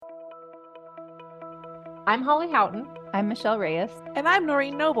I'm Holly Houghton. I'm Michelle Reyes. And I'm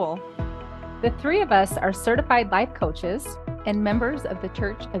Noreen Noble. The three of us are certified life coaches and members of the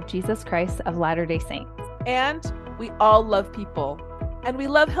Church of Jesus Christ of Latter-day Saints. And we all love people, and we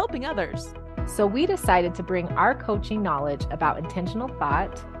love helping others. So we decided to bring our coaching knowledge about intentional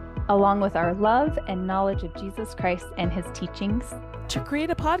thought, along with our love and knowledge of Jesus Christ and his teachings, to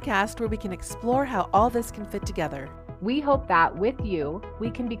create a podcast where we can explore how all this can fit together. We hope that with you, we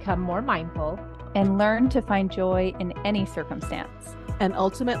can become more mindful and learn to find joy in any circumstance. And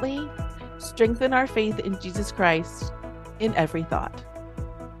ultimately, strengthen our faith in Jesus Christ in every thought.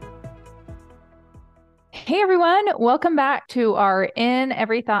 Hey everyone, welcome back to our In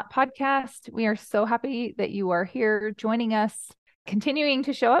Every Thought podcast. We are so happy that you are here joining us, continuing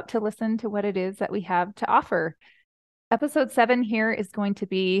to show up to listen to what it is that we have to offer. Episode 7 here is going to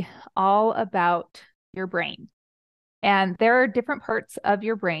be all about your brain. And there are different parts of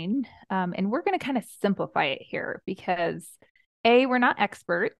your brain, and we're going to kind of simplify it here because A, we're not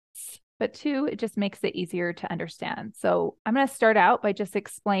experts, but 2, it just makes it easier to understand. So I'm going to start out by just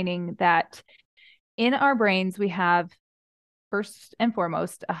explaining that in our brains, we have, first and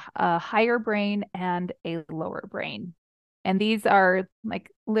foremost, a higher brain and a lower brain. And these are like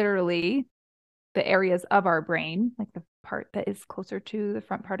literally the areas of our brain, like the part that is closer to the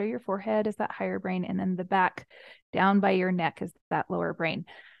front part of your forehead is that higher brain, and then the back down by your neck is that lower brain.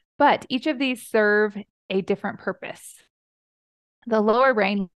 But each of these serve a different purpose. The lower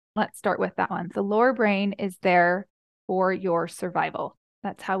brain, let's start with that one. The lower brain is there for your survival.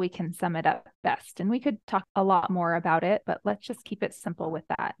 That's how we can sum it up best. And we could talk a lot more about it, but let's just keep it simple with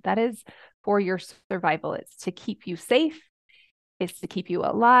that. That is for your survival. It's to keep you safe. It's to keep you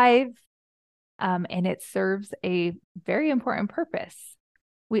alive. And it serves a very important purpose.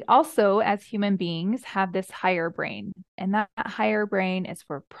 We also, as human beings, have this higher brain. And that higher brain is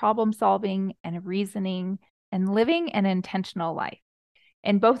for problem solving and reasoning and living an intentional life.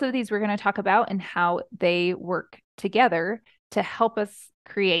 And both of these we're going to talk about and how they work together to help us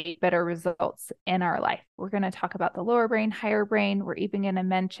create better results in our life. We're going to talk about the lower brain, higher brain. We're even going to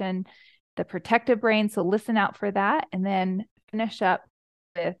mention the protective brain. So listen out for that. And then finish up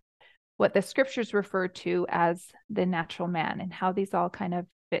with what the scriptures refer to as the natural man and how these all kind of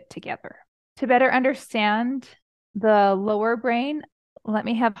fit together. To better understand the lower brain, let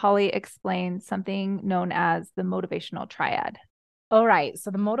me have Holly explain something known as the motivational triad. All right. So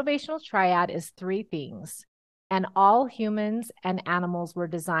the motivational triad is 3 things. And all humans and animals were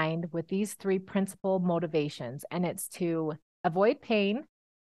designed with these 3 principal motivations. And it's to avoid pain,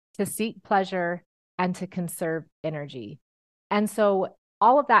 to seek pleasure, and to conserve energy. And so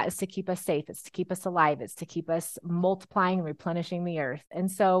all of that is to keep us safe. It's to keep us alive. It's to keep us multiplying and replenishing the earth.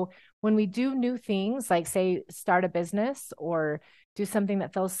 And so when we do new things, like say, start a business or do something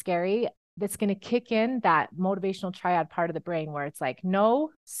that feels scary, that's going to kick in that motivational triad part of the brain where it's like,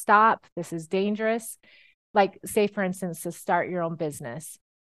 no, stop. This is dangerous. Like say, for instance, to start your own business,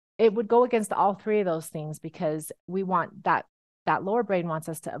 it would go against all 3 of those things because we want that lower brain wants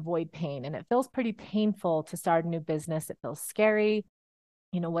us to avoid pain. And it feels pretty painful to start a new business. It feels scary.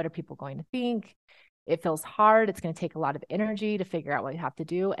 What are people going to think? It feels hard. It's going to take a lot of energy to figure out what you have to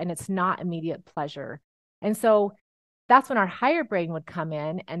do. And it's not immediate pleasure. And so that's when our higher brain would come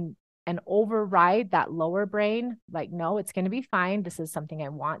in and override that lower brain. Like, no, it's going to be fine. This is something I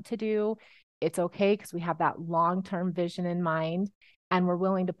want to do. It's okay because we have that long-term vision in mind and we're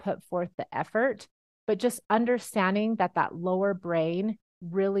willing to put forth the effort. But just understanding that lower brain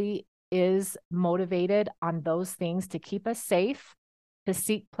really is motivated on those things to keep us safe, to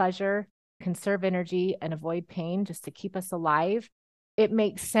seek pleasure, conserve energy, and avoid pain, just to keep us alive. It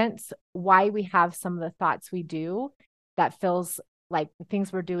makes sense why we have some of the thoughts we do that feels like the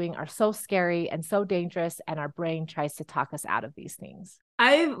things we're doing are so scary and so dangerous, and our brain tries to talk us out of these things.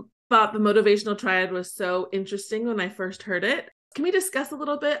 I thought the motivational triad was so interesting when I first heard it. Can we discuss a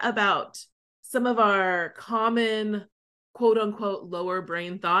little bit about some of our common quote unquote lower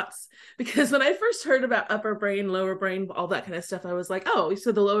brain thoughts? Because when I first heard about upper brain, lower brain, all that kind of stuff, I was like, oh,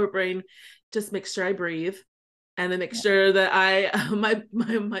 so the lower brain just makes sure I breathe and then make sure that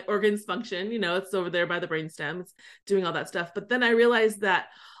my organs function, it's over there by the brainstem, it's doing all that stuff. But then I realized that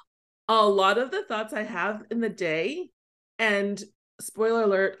a lot of the thoughts I have in the day, and spoiler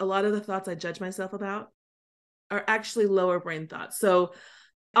alert, a lot of the thoughts I judge myself about are actually lower brain thoughts. So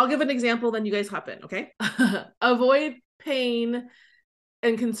I'll give an example, then you guys hop in, okay? Avoid pain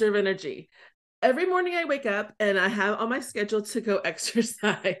and conserve energy. Every morning I wake up and I have on my schedule to go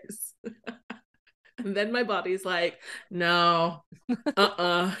exercise. And then my body's like, no,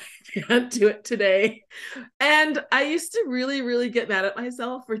 can't do it today. And I used to really, really get mad at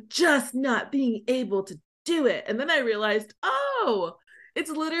myself for just not being able to do it. And then I realized, oh, it's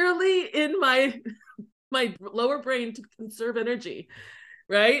literally in my lower brain to conserve energy.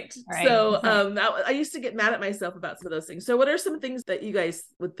 Right. So I used to get mad at myself about some of those things. So what are some things that you guys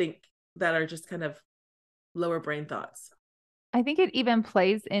would think that are just kind of lower brain thoughts? I think it even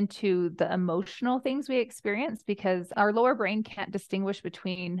plays into the emotional things we experience, because our lower brain can't distinguish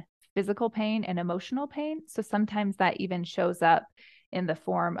between physical pain and emotional pain. So sometimes that even shows up in the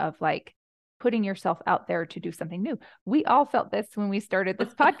form of like putting yourself out there to do something new. We all felt this when we started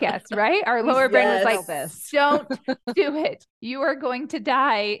this podcast, right? Our lower brain was like, don't do it. You are going to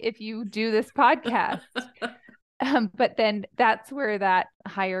die if you do this podcast. But then that's where that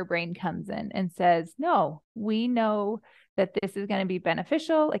higher brain comes in and says, no, we know that this is going to be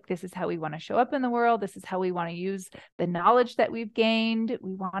beneficial. Like, this is how we want to show up in the world. This is how we want to use the knowledge that we've gained.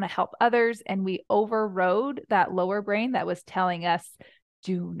 We want to help others. And we overrode that lower brain that was telling us,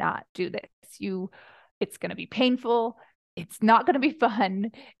 do not do this. It's going to be painful. It's not going to be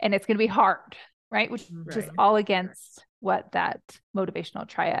fun, and it's going to be hard, right? Which is all against what that motivational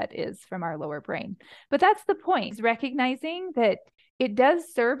triad is from our lower brain. But that's the point, is recognizing that it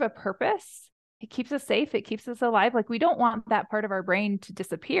does serve a purpose. It keeps us safe. It keeps us alive. Like, we don't want that part of our brain to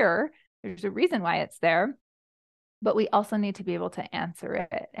disappear. There's a reason why it's there, but we also need to be able to answer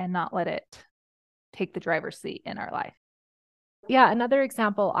it and not let it take the driver's seat in our life. Yeah. Another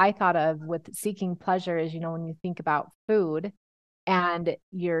example I thought of with seeking pleasure is, when you think about food and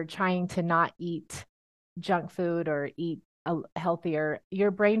you're trying to not eat junk food or eat healthier, your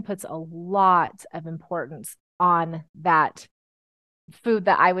brain puts a lot of importance on that food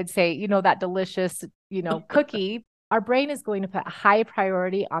that I would say, that delicious, cookie. Our brain is going to put high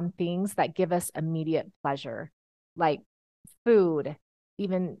priority on things that give us immediate pleasure, like food,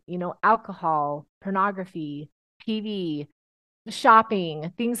 even, alcohol, pornography, TV,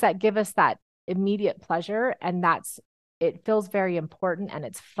 shopping, things that give us that immediate pleasure. And it feels very important and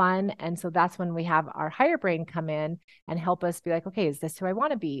it's fun. And so that's when we have our higher brain come in and help us be like, okay, is this who I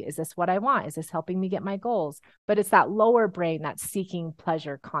want to be? Is this what I want? Is this helping me get my goals? But it's that lower brain that's seeking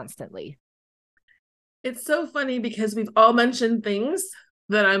pleasure constantly. It's so funny because we've all mentioned things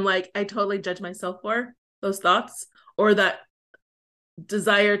that I'm like, I totally judge myself for those thoughts or that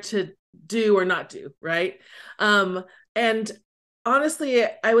desire to do or not do. Right. And honestly,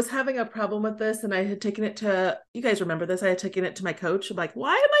 I was having a problem with this, and I had taken it to, you guys remember this, I had taken it to my coach. I'm like,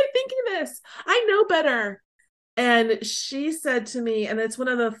 why am I thinking this? I know better. And she said to me, and it's one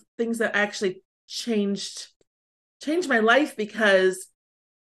of the things that actually changed my life, because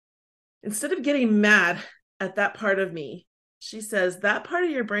instead of getting mad at that part of me, she says, that part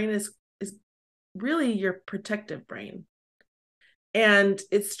of your brain is really your protective brain. And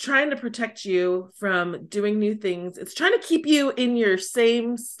it's trying to protect you from doing new things. It's trying to keep you in your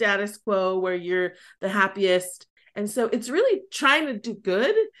same status quo where you're the happiest. And so it's really trying to do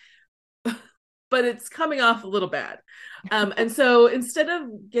good, but it's coming off a little bad. And so instead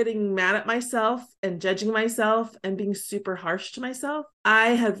of getting mad at myself and judging myself and being super harsh to myself,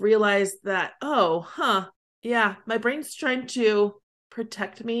 I have realized that, my brain's trying to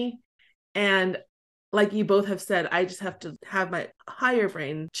protect me. And like you both have said, I just have to have my higher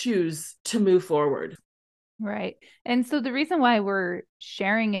brain choose to move forward. Right. And so the reason why we're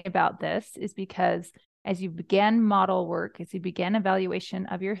sharing about this is because as you begin model work, as you begin evaluation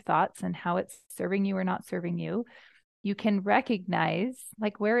of your thoughts and how it's serving you or not serving you, you can recognize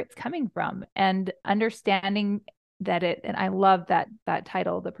like where it's coming from and understanding that and I love that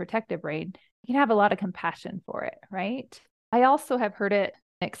title, the protective brain, you can have a lot of compassion for it, right? I also have heard it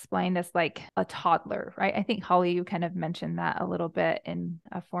explained as like a toddler, right? I think Holly, you kind of mentioned that a little bit in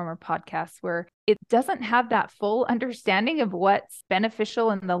a former podcast, where it doesn't have that full understanding of what's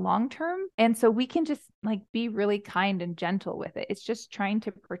beneficial in the long term. And so we can just like be really kind and gentle with it. It's just trying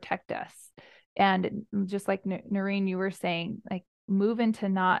to protect us. And just like Noreen, you were saying, like move into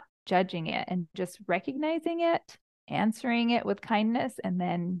not judging it and just recognizing it, answering it with kindness, and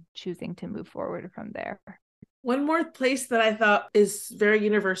then choosing to move forward from there. One more place that I thought is very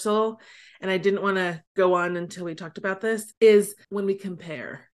universal, and I didn't want to go on until we talked about this, is when we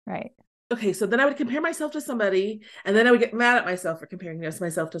compare. Right. Okay, so then I would compare myself to somebody, and then I would get mad at myself for comparing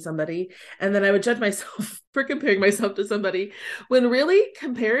myself to somebody, and then I would judge myself for comparing myself to somebody, when really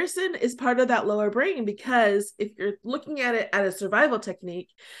comparison is part of that lower brain, because if you're looking at it at a survival technique,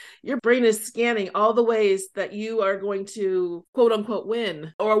 your brain is scanning all the ways that you are going to quote unquote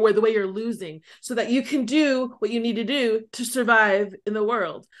win, or where the way you're losing, so that you can do what you need to do to survive in the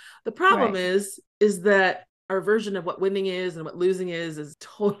world. The problem is that our version of what winning is and what losing is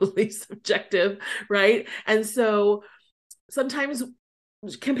totally subjective, right? And so sometimes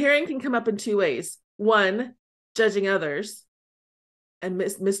comparing can come up in two ways. one, judging others and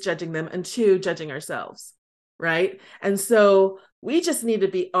misjudging them, and two, judging ourselves, right? And so we just need to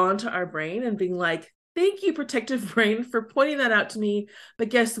be onto our brain and being like, thank you, protective brain, for pointing that out to me. But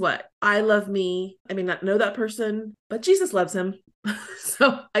guess what? I love me. I may not know that person, but Jesus loves him.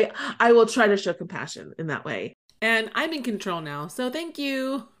 So I will try to show compassion in that way. And I'm in control now. So thank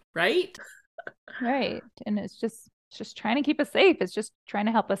you. Right? Right. And it's just trying to keep us safe. It's just trying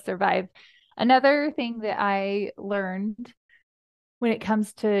to help us survive. Another thing that I learned when it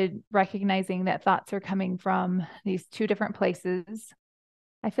comes to recognizing that thoughts are coming from these two different places,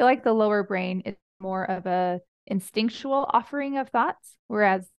 I feel like the lower brain is more of a instinctual offering of thoughts,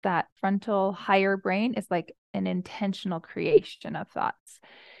 whereas that frontal higher brain is like an intentional creation of thoughts.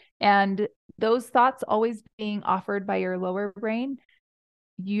 And those thoughts always being offered by your lower brain,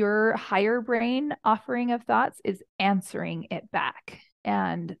 your higher brain offering of thoughts is answering it back.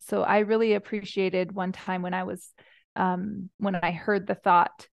 And so I really appreciated one time when I heard the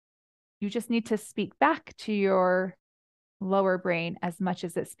thought, you just need to speak back to your lower brain as much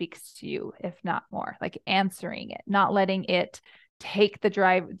as it speaks to you, if not more, like answering it, not letting it take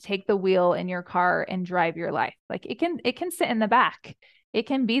the wheel in your car and drive your life. Like it can sit in the back. It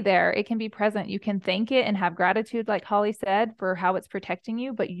can be there. It can be present. You can thank it and have gratitude, like Holly said, for how it's protecting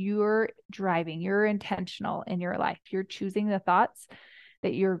you, but you're driving, you're intentional in your life. You're choosing the thoughts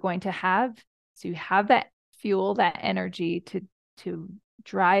that you're going to have. So you have that fuel, that energy to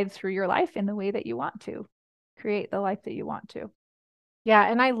drive through your life in the way that you want to, create the life that you want to. Yeah.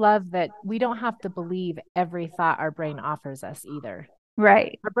 And I love that we don't have to believe every thought our brain offers us either.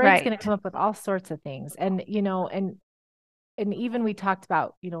 Right. Our brain's going to come up with all sorts of things. And, and even we talked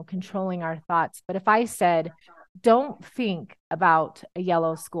about, controlling our thoughts. But if I said, don't think about a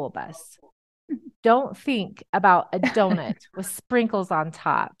yellow school bus, don't think about a donut with sprinkles on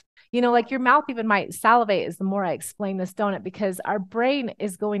top, like your mouth even might salivate as the more I explain this donut, because our brain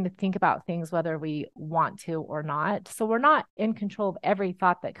is going to think about things whether we want to or not. So we're not in control of every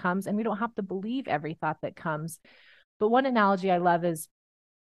thought that comes, and we don't have to believe every thought that comes. But one analogy I love is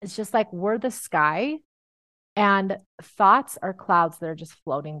it's just like we're the sky and thoughts are clouds that are just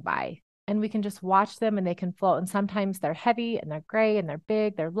floating by, and we can just watch them and they can float. And sometimes they're heavy and they're gray and they're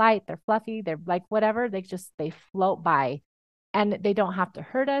big, they're light, they're fluffy, they're like whatever, they float by. And they don't have to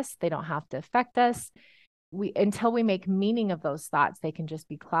hurt us. They don't have to affect us. Until we make meaning of those thoughts, they can just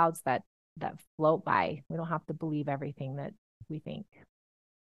be clouds that float by. We don't have to believe everything that we think.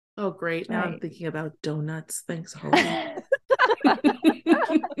 Oh, great. Now I'm thinking about donuts. Thanks, Holly.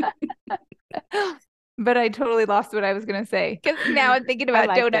 But I totally lost what I was going to say, because now I'm thinking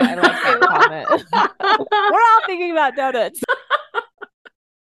about donuts. I like that comment. We're all thinking about donuts.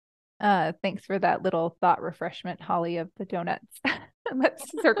 Thanks for that little thought refreshment, Holly, of the donuts. Let's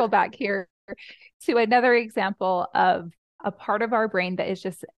circle back here to another example of a part of our brain that is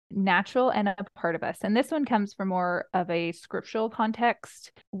just natural and a part of us. And this one comes from more of a scriptural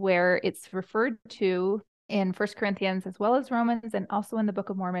context, where it's referred to in 1 Corinthians as well as Romans, and also in the Book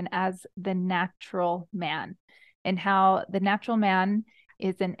of Mormon, as the natural man, and how the natural man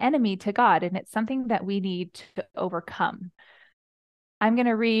is an enemy to God, and it's something that we need to overcome. I'm going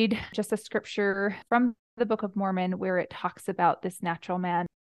to read just a scripture from the Book of Mormon where it talks about this natural man.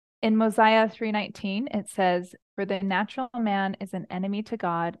 In Mosiah 3:19, it says, "For the natural man is an enemy to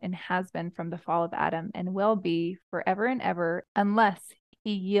God and has been from the fall of Adam and will be forever and ever, unless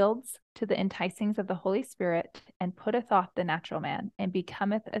he yields to the enticings of the Holy Spirit and putteth off the natural man and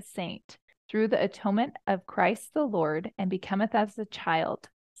becometh a saint through the atonement of Christ the Lord, and becometh as a child,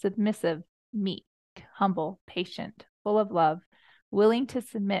 submissive, meek, humble, patient, full of love, willing to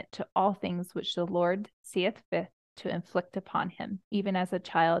submit to all things which the Lord seeth fit to inflict upon him, even as a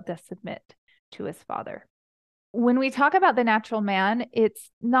child does submit to his father." When we talk about the natural man,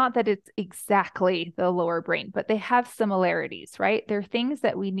 it's not that it's exactly the lower brain, but they have similarities, right? They're things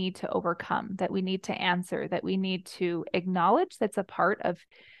that we need to overcome, that we need to answer, that we need to acknowledge that's a part of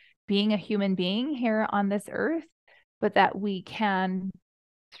being a human being here on this earth, but that we can,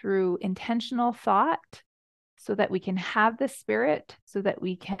 through intentional thought, so that we can have the Spirit, so that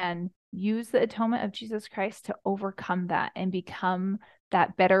we can use the atonement of Jesus Christ to overcome that and become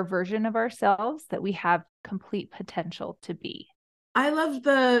that better version of ourselves that we have complete potential to be. I love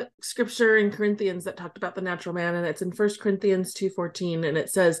the scripture in Corinthians that talked about the natural man, and it's in 1 Corinthians 2:14, and it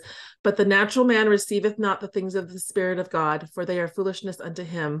says, "But the natural man receiveth not the things of the Spirit of God, for they are foolishness unto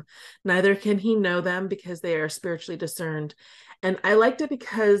him, neither can he know them, because they are spiritually discerned." And I liked it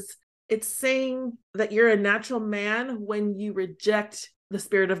because it's saying that you're a natural man when you reject the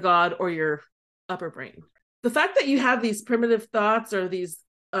Spirit of God or your upper brain. The fact that you have these primitive thoughts or these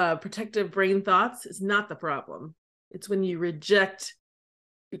protective brain thoughts is not the problem. It's when you reject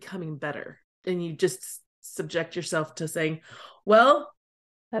becoming better and you just subject yourself to saying, well,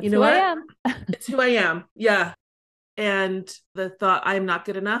 That's you know who what? I am. It's who I am. Yeah. And the thought, I'm not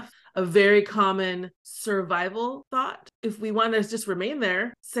good enough, a very common survival thought. If we want to just remain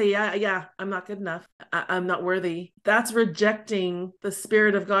there, say, yeah, I'm not good enough. I'm not worthy. That's rejecting the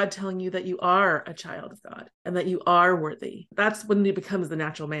Spirit of God telling you that you are a child of God and that you are worthy. That's when it becomes the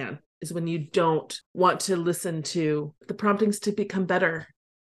natural man, is when you don't want to listen to the promptings to become better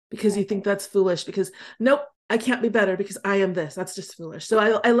because you think that's foolish, because nope, I can't be better because I am this. That's just foolish. So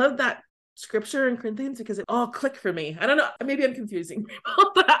I love that scripture in Corinthians because it all clicked for me. I don't know, maybe I'm confusing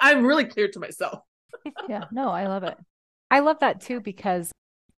people, but I'm really clear to myself. Yeah, no, I love it. I love that too, because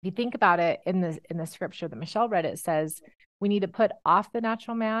if you think about it in the scripture that Michelle read, it says we need to put off the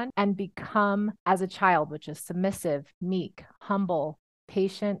natural man and become as a child, which is submissive, meek, humble,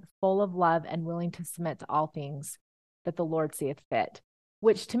 patient, full of love, and willing to submit to all things that the Lord seeth fit.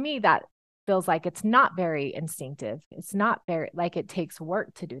 Which to me, that feels like it's not very instinctive. It's not very, like, it takes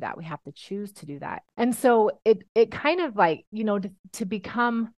work to do that. We have to choose to do that. And so it kind of like, to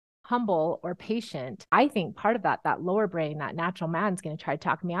become humble or patient, I think part of that lower brain, that natural man, is going to try to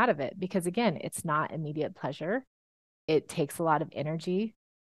talk me out of it, because again, it's not immediate pleasure. It takes a lot of energy,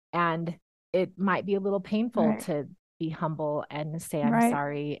 and it might be a little painful to be humble and say I'm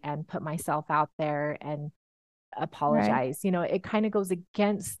sorry and put myself out there and apologize. It kind of goes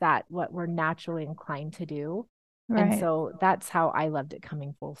against that, what we're naturally inclined to do. And so that's how I loved it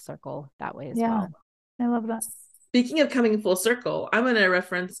coming full circle that way as well. I love that. Speaking of coming full circle, I'm going to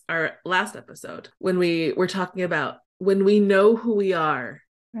reference our last episode when we were talking about when we know who we are.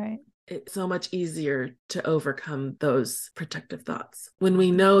 Right. It's so much easier to overcome those protective thoughts. When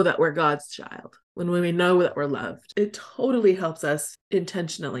we know that we're God's child, when we know that we're loved, it totally helps us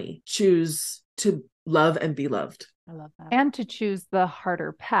intentionally choose to love and be loved. I love that. And to choose the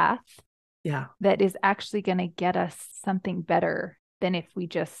harder path. Yeah. That is actually going to get us something better than if we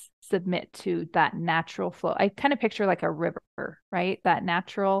just submit to that natural flow. I kind of picture like a river, right? That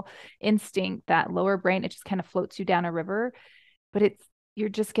natural instinct, that lower brain, it just kind of floats you down a river, but you're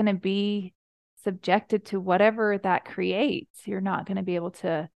just going to be subjected to whatever that creates. You're not going to be able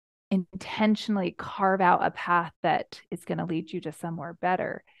to intentionally carve out a path that is going to lead you to somewhere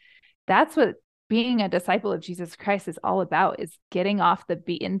better. That's what being a disciple of Jesus Christ is all about, is getting off the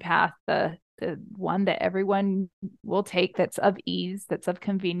beaten path, the one that everyone will take, that's of ease, that's of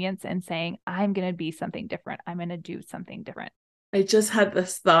convenience, and saying, I'm going to be something different. I'm going to do something different. I just had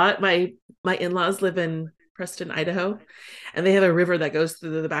this thought. My in-laws live in Preston, Idaho, and they have a river that goes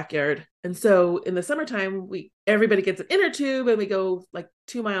through the backyard. And so in the summertime, everybody gets an inner tube and we go like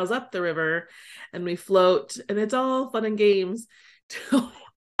 2 miles up the river and we float, and it's all fun and games till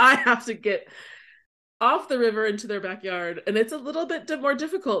I have to get off the river into their backyard. And it's a little bit more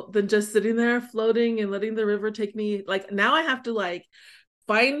difficult than just sitting there floating and letting the river take me. Like, now I have to like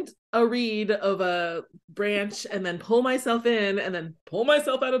find a reed of a branch and then pull myself in and then pull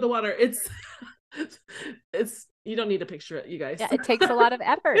myself out of the water. It's you don't need to picture it, you guys. Yeah, it takes a lot of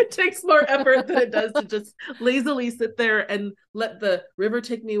effort. It takes more effort than it does to just lazily sit there and let the river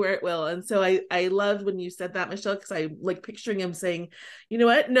take me where it will. And so I loved when you said that, Michelle, because I like picturing him saying, you know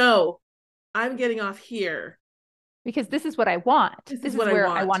what? No, I'm getting off here. Because this is what I want. This is where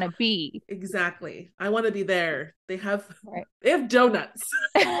I want to be. Exactly. I want to be there. They have donuts.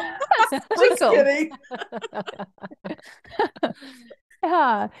 Just Cool. kidding.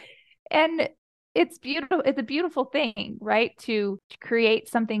 Yeah. And it's beautiful. It's a beautiful thing, right? To create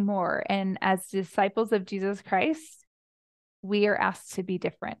something more. And as disciples of Jesus Christ, we are asked to be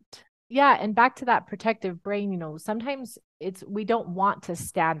different. Yeah. And back to that protective brain, sometimes we don't want to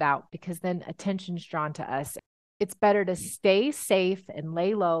stand out because then attention's drawn to us. It's better to stay safe and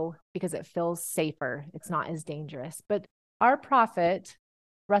lay low because it feels safer. It's not as dangerous. But our prophet,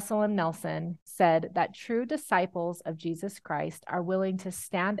 Russell M. Nelson, said that true disciples of Jesus Christ are willing to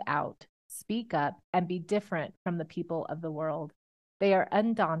stand out, speak up, and be different from the people of the world. They are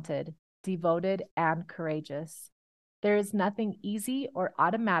undaunted, devoted, and courageous. There is nothing easy or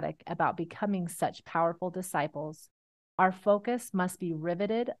automatic about becoming such powerful disciples. Our focus must be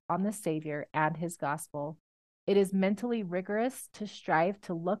riveted on the Savior and his gospel. It is mentally rigorous to strive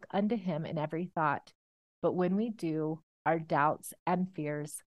to look unto him in every thought, but when we do, our doubts and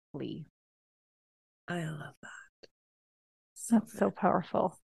fears flee. I love that. That's so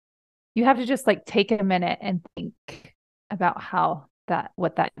powerful. You have to just like take a minute and think about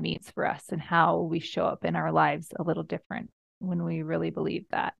what that means for us and how we show up in our lives a little different when we really believe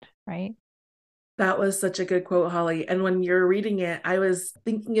that, right? That was such a good quote, Holly. And when you're reading it, I was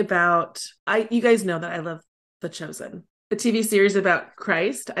thinking about, you guys know that I love The Chosen, the TV series about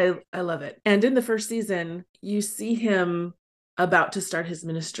Christ. I love it. And in the first season, you see him about to start his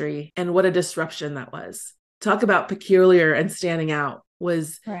ministry, and what a disruption that was. Talk about peculiar and standing out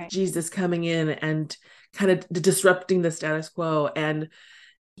was Jesus coming in and kind of disrupting the status quo. And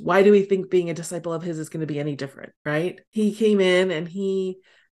why do we think being a disciple of his is going to be any different, right? He came in and he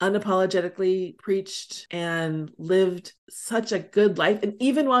unapologetically preached and lived such a good life. And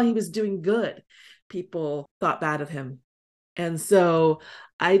even while he was doing good, people thought bad of him. And so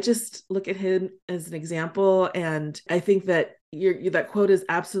I just look at him as an example. And I think that that quote is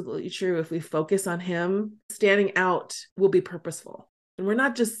absolutely true. If we focus on him, standing out will be purposeful. And we're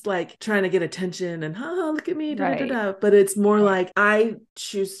not just like trying to get attention and, look at me, but it's more like I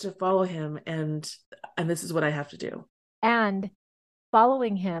choose to follow him, and this is what I have to do. And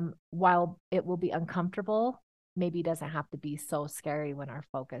following him, while it will be uncomfortable, maybe doesn't have to be so scary when our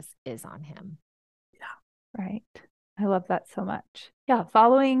focus is on him. Yeah. Right. I love that so much. Yeah.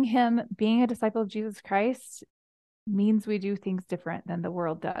 Following him, being a disciple of Jesus Christ means we do things different than the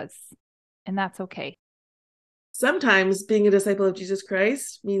world does. And that's okay. Sometimes being a disciple of Jesus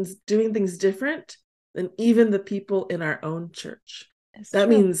Christ means doing things different than even the people in our own church. That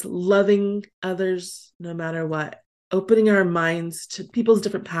means loving others no matter what, opening our minds to people's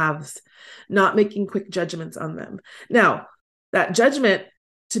different paths, not making quick judgments on them. Now, that judgment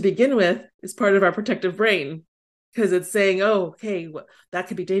to begin with is part of our protective brain, because it's saying, oh, okay, that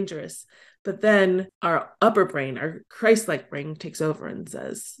could be dangerous. But then our upper brain, our Christ-like brain, takes over and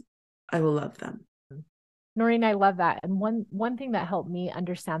says, I will love them. Noreen, I love that. And one thing that helped me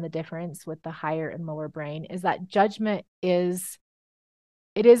understand the difference with the higher and lower brain is that judgment is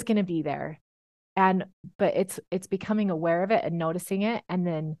going to be there. But it's becoming aware of it and noticing it, and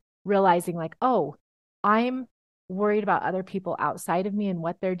then realizing like, oh, I'm worried about other people outside of me and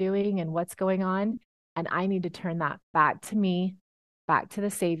what they're doing and what's going on. And I need to turn that back to me, back to the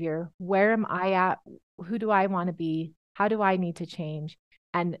Savior. Where am I at? Who do I want to be? How do I need to change?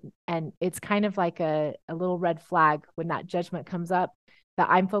 And it's kind of like a little red flag when that judgment comes up, that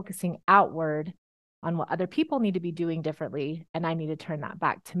I'm focusing outward on what other people need to be doing differently. And I need to turn that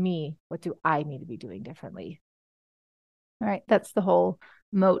back to me. What do I need to be doing differently? All right. That's the whole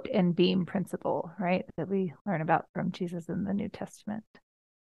mote and beam principle, right? That we learn about from Jesus in the New Testament.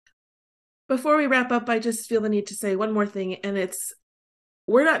 Before we wrap up, I just feel the need to say one more thing. And it's,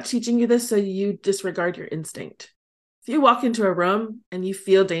 we're not teaching you this so you disregard your instinct. If you walk into a room and you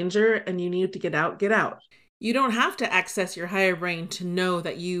feel danger and you need to get out, get out. You don't have to access your higher brain to know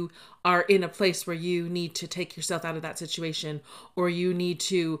that you are in a place where you need to take yourself out of that situation, or you need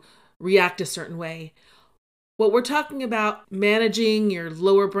to react a certain way. What we're talking about, managing your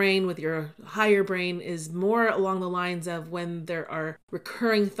lower brain with your higher brain, is more along the lines of when there are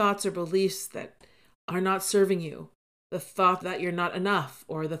recurring thoughts or beliefs that are not serving you. The thought that you're not enough,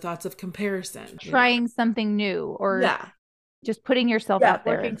 or the thoughts of comparison. Trying something new, or just putting yourself out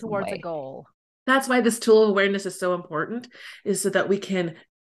there. Working towards a goal. That's why this tool of awareness is so important, is so that we can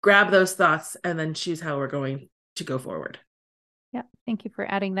grab those thoughts and then choose how we're going to go forward. Yeah. Thank you for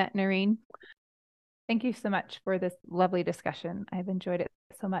adding that, Noreen. Thank you so much for this lovely discussion. I've enjoyed it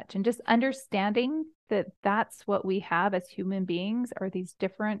so much. And just understanding that that's what we have as human beings, are these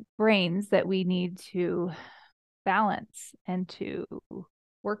different brains that we need to balance and to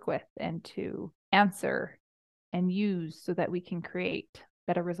work with and to answer and use so that we can create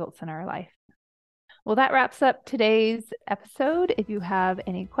better results in our life. Well, that wraps up today's episode. If you have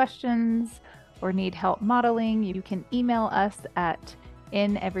any questions or need help modeling, you can email us at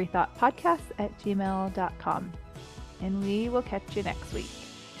ineverythoughtpodcast@gmail.com. And we will catch you next week.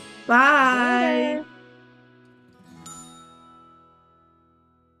 Bye. Later.